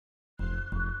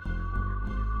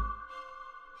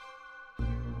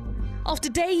After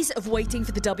days of waiting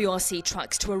for the WRC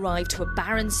trucks to arrive to a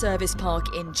barren service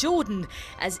park in Jordan,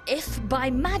 as if by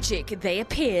magic they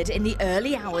appeared in the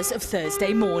early hours of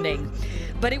Thursday morning.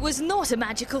 But it was not a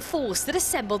magical force that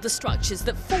assembled the structures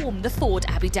that form the Ford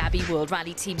Abu Dhabi World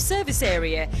Rally Team service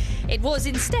area. It was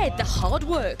instead the hard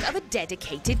work of a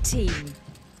dedicated team.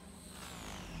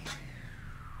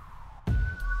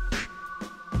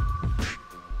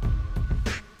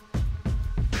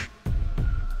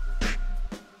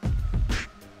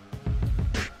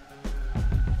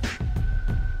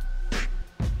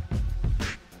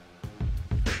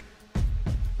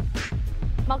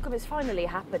 Malcolm, it's finally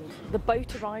happened. The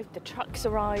boat arrived, the trucks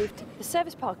arrived, the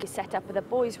service park is set up and the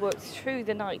boys worked through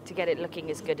the night to get it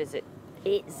looking as good as it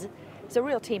is. It's a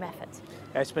real team effort.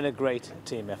 It's been a great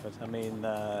team effort. I mean,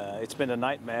 it's been a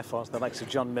nightmare for the likes of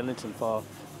John Millington for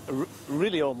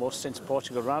really almost since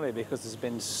Portugal Rally, because there's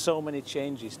been so many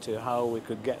changes to how we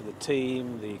could get the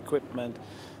team, the equipment,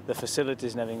 the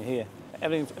facilities and everything here.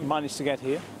 Everything managed to get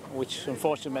here, which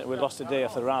unfortunately meant we lost a day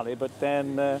of the rally, but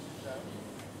then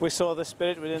we saw the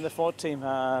spirit within the Ford team.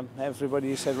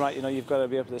 Everybody said, right, you know, you've got to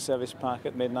be up at the service park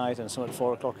at midnight and some at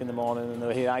 4 o'clock in the morning. And they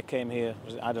were here. I came here,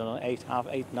 I don't know, half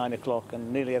eight, 9 o'clock,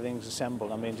 and nearly everything's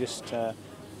assembled. I mean, just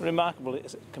remarkable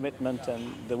commitment,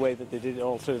 and the way that they did it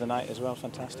all through the night as well,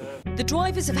 fantastic. The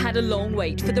drivers have had a long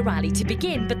wait for the rally to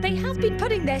begin, but they have been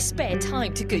putting their spare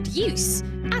time to good use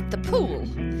at the pool.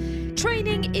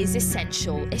 Training is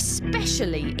essential,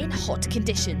 especially in hot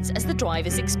conditions, as the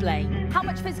drivers explain. How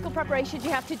much physical preparation do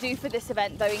you have to do for this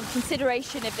event, though, in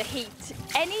consideration of the heat?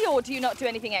 Any, or do you not do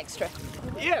anything extra?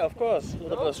 Yeah, of course. A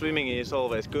little bit of swimming is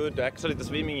always good. Actually, the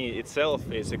swimming itself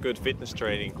is a good fitness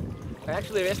training.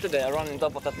 Actually, yesterday I ran on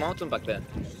top of that mountain back there.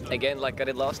 Again, like I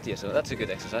did last year, so that's a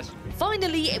good exercise.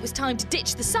 Finally, it was time to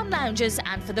ditch the sun loungers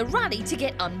and for the rally to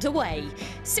get underway.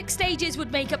 6 stages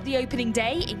would make up the opening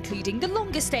day, including the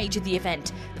longest stage of the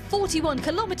event, the 41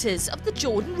 kilometres of the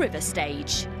Jordan River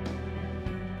stage.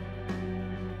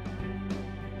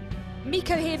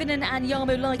 Mikko Hirvonen and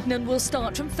Jarmo Laitinen will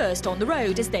start from first on the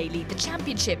road as they lead the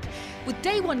championship. With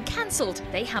day one cancelled,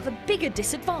 they have a bigger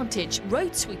disadvantage,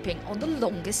 road sweeping on the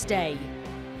longest day.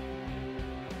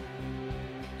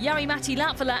 Jari-Matti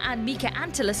Latvala and Mika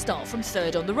Anttila start from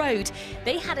third on the road.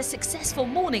 They had a successful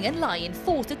morning and lie in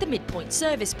fourth at the midpoint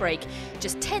service break,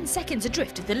 just 10 seconds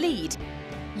adrift of the lead.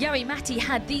 Jari-Matti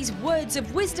had these words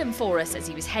of wisdom for us as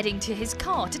he was heading to his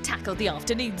car to tackle the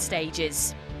afternoon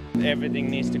stages. Everything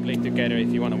needs to click together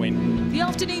if you want to win. The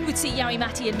afternoon would see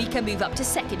Jari-Matti and Mika move up to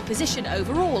second position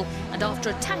overall, and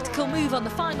after a tactical move on the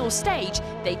final stage,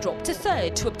 they dropped to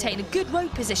third to obtain a good road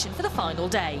position for the final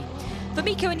day. For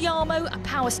Mikko and Jarmo, a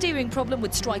power steering problem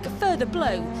would strike a further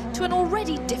blow to an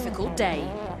already difficult day.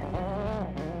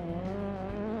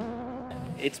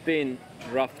 It's been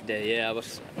a rough day, yeah. I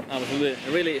was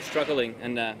really struggling,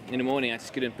 and in the morning I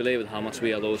just couldn't believe how much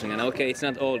we are losing. And okay, it's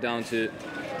not all down to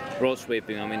road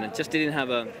sweeping. I mean, I just didn't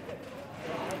have a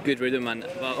good rhythm, and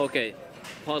well, okay,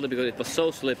 partly because it was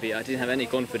so slippy, I didn't have any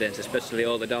confidence, especially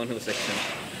all the downhill sections.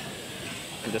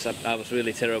 Because I was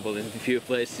really terrible in a few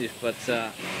places, but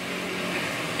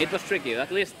it was tricky.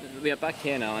 At least we are back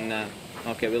here now, and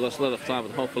okay, we lost a lot of time,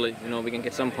 but hopefully, you know, we can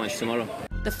get some points tomorrow.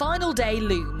 The final day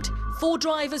loomed. 4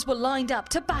 drivers were lined up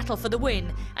to battle for the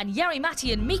win, and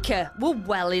Jari-Matti and Mika were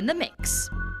well in the mix.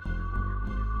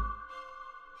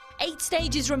 8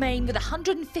 stages remain with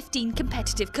 115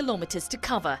 competitive kilometres to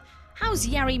cover. How's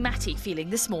Jari-Matti feeling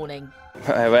this morning?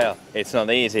 Well, it's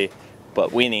not easy,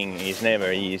 but winning is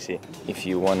never easy. If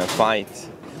you want to fight,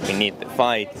 we need to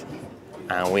fight,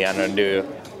 and we are going to do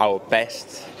our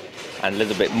best and a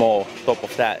little bit more top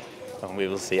of that, and we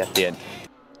will see at the end.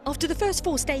 After the first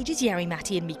 4 stages,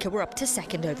 Jari-Matti and Mika were up to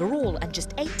second overall and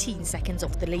just 18 seconds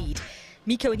off the lead.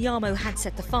 Mikko and Jarmo had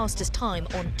set the fastest time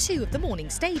on 2 of the morning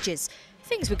stages.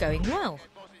 Things were going well.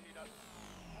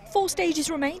 4 stages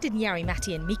remained and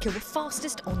Jari-Matti and Mika were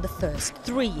fastest on the first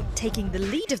 3, taking the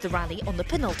lead of the rally on the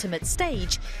penultimate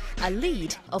stage, a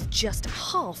lead of just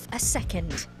half a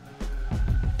second.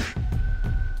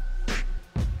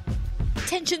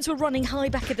 Tensions were running high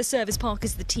back at the service park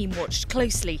as the team watched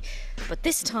closely, but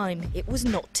this time it was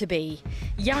not to be.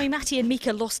 Jari-Matti and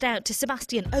Mika lost out to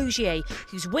Sébastien Ogier,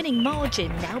 whose winning margin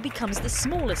now becomes the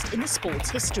smallest in the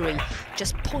sport's history,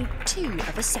 just 0.2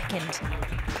 of a second.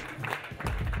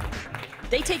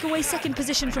 They take away second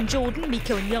position from Jordan,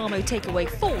 Mikko and Jarmo take away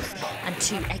fourth, and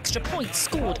 2 extra points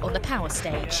scored on the power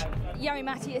stage.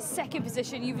 Jari-Matti is second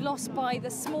position. You've lost by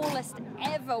the smallest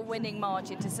ever winning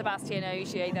margin to Sébastien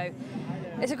Ogier, though.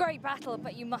 It's a great battle,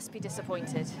 but you must be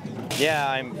disappointed.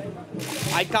 Yeah,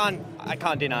 I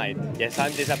can't deny it. Yes,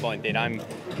 I'm disappointed.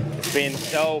 It's been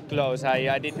so close.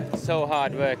 I did so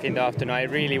hard work in the afternoon. I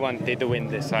really wanted to win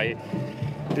this. I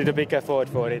did a big effort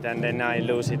for it, and then I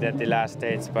lose it at the last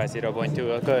stage by 0.2.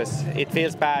 Of course, it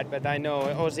feels bad, but I know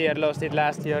Osier lost it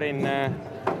last year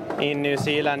in New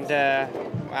Zealand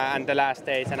and the last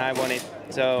stage, and I won it.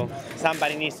 So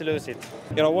somebody needs to lose it.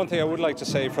 You know, one thing I would like to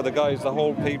say for the guys, the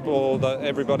whole people,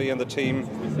 everybody in the team,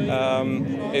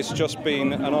 it's just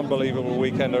been an unbelievable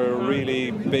weekend, a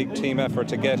really big team effort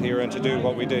to get here and to do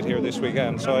what we did here this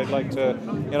weekend. So I'd like to,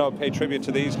 you know, pay tribute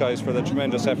to these guys for the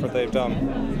tremendous effort they've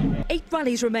done. 8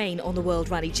 rallies remain on the World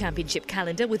Rally Championship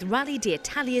calendar, with Rally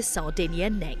d'Italia Sardinia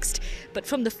next. But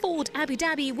from the Ford Abu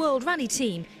Dhabi World Rally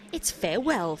team, it's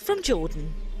farewell from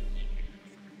Jordan.